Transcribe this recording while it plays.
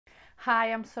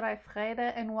Hi, I'm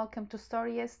Dreyer and welcome to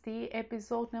StorySD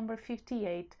episode number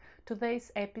 58.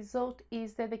 Today's episode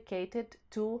is dedicated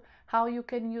to how you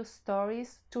can use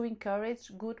stories to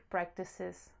encourage good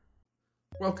practices.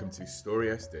 Welcome to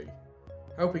StorySD,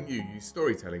 helping you use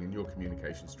storytelling in your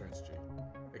communication strategy.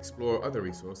 Explore other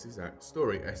resources at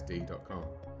StorySD.com.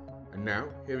 And now,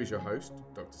 here is your host,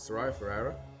 Dr.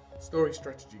 Dreyer, Story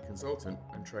Strategy Consultant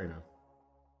and Trainer.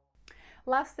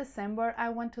 Last December, I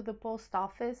went to the post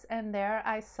office and there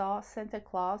I saw Santa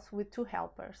Claus with two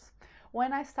helpers.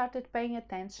 When I started paying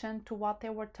attention to what they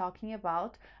were talking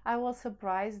about, I was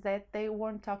surprised that they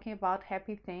weren't talking about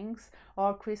happy things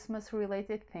or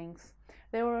Christmas-related things.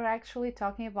 They were actually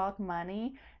talking about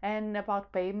money and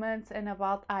about payments and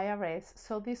about IRS,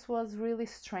 so this was really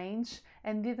strange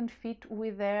and didn't fit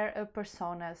with their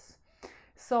personas.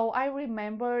 So I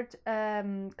remembered a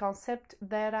concept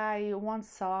that I once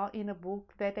saw in a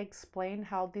book that explained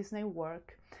how Disney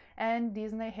works. And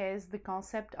Disney has the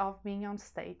concept of being on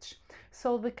stage.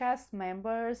 So the cast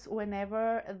members,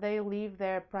 whenever they leave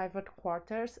their private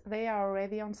quarters, they are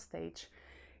already on stage.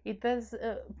 It does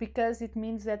because it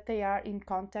means that they are in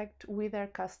contact with their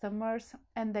customers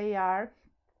and they are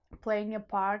playing a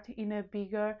part in a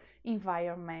bigger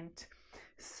environment.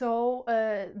 So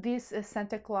this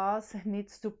Santa Claus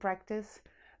needs to practice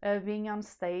being on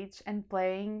stage and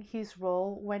playing his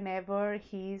role whenever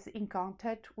he's in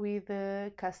contact with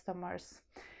the customers.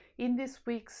 In this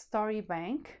week's Story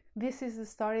Bank, this is the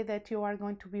story that you are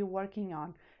going to be working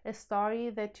on, a story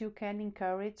that you can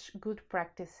encourage good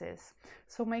practices.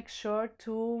 So make sure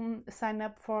to sign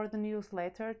up for the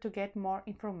newsletter to get more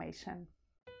information.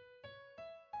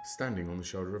 Standing on the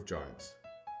Shoulder of Giants.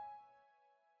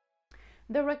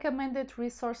 The recommended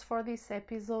resource for this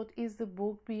episode is the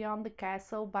book Beyond the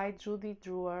Castle by Jody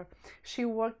Dreyer. She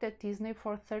worked at Disney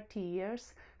for 30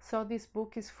 years, so this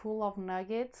book is full of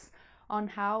nuggets on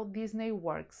how Disney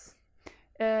works.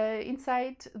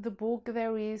 Inside the book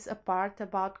there is a part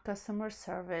about customer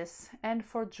service, and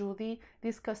for Judy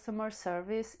this customer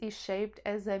service is shaped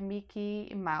as a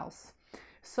Mickey Mouse.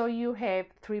 So you have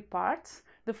three parts.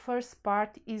 The first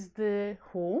part is the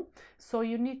who, so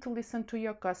you need to listen to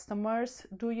your customers,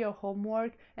 do your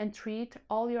homework and treat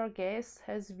all your guests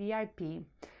as VIP.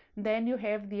 Then you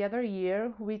have the other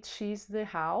year, which is the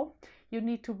how. You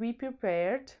need to be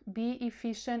prepared, be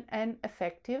efficient and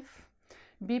effective,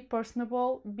 be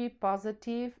personable, be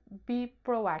positive, be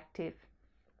proactive.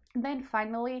 Then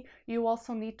finally, you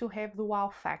also need to have the wow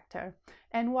factor.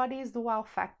 And what is the wow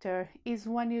factor? Is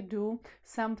when you do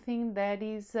something that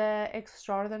is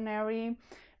extraordinary,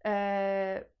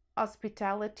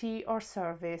 hospitality or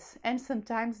service. And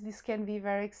sometimes this can be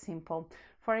very simple.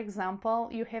 For example,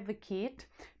 you have a kid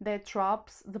that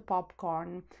drops the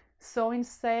popcorn. So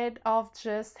instead of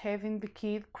just having the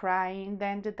kid crying,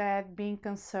 then the dad being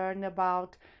concerned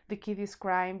about the kid is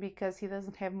crying because he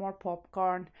doesn't have more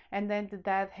popcorn, and then the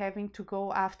dad having to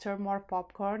go after more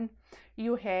popcorn,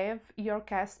 you have your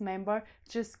cast member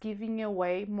just giving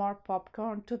away more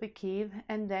popcorn to the kid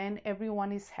and then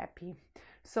everyone is happy.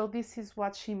 So this is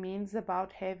what she means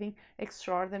about having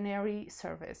extraordinary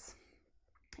service.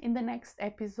 In the next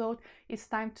episode, it's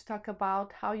time to talk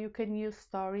about how you can use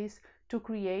stories to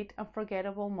create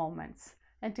unforgettable moments.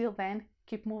 Until then,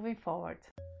 keep moving forward.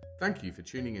 Thank you for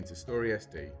tuning into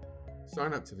StorySD.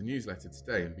 Sign up to the newsletter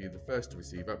today and be the first to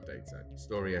receive updates at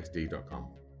StorySD.com.